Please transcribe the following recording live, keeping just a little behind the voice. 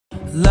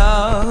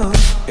Love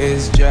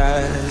is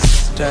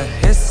just a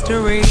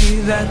history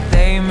that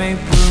they may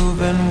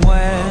prove, and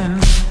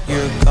when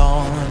you're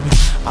gone,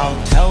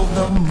 I'll tell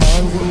them my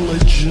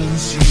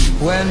religion's you.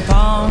 When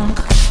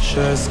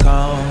punctures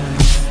come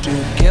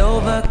to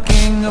kill the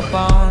king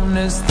upon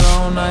his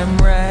throne, I'm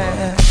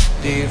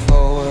ready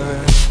for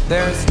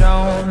their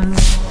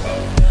stones.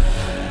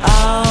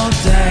 I'll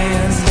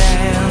dance,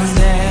 dance,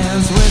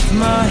 dance with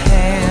my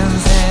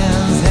hands,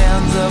 hands,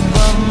 hands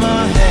above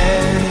my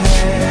head,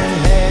 head,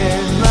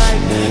 head.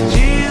 Like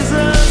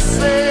Jesus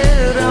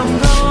said, I'm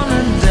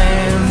gonna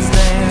dance,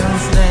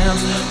 dance,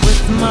 dance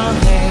with my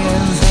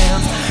hands,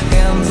 hands,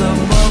 hands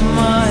above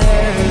my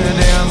head.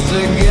 Dance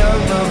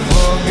together,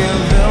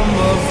 forgive him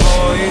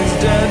before he's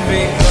dead,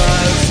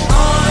 because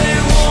I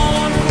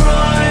won't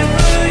cry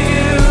for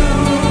you,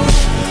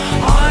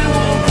 I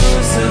won't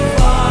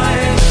crucify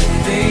the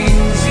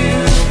things you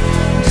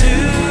do.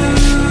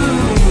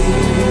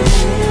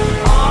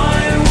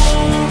 I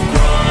won't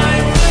cry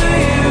for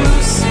you,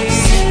 see,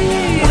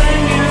 when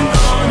you're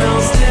gone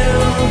I'll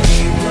still be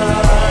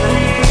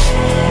bloody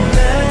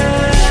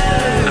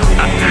Mary.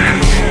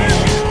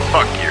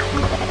 Fuck you.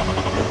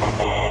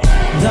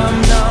 Dum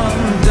dum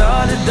da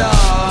da da,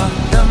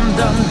 dum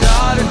dum da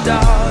da da,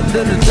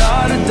 da da da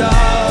da da.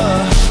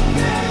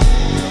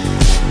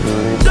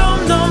 Dum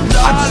dum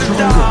da da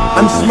da.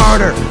 I'm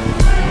smarter.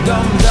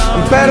 Dum dum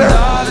better.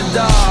 da da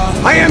da.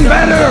 I am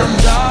better.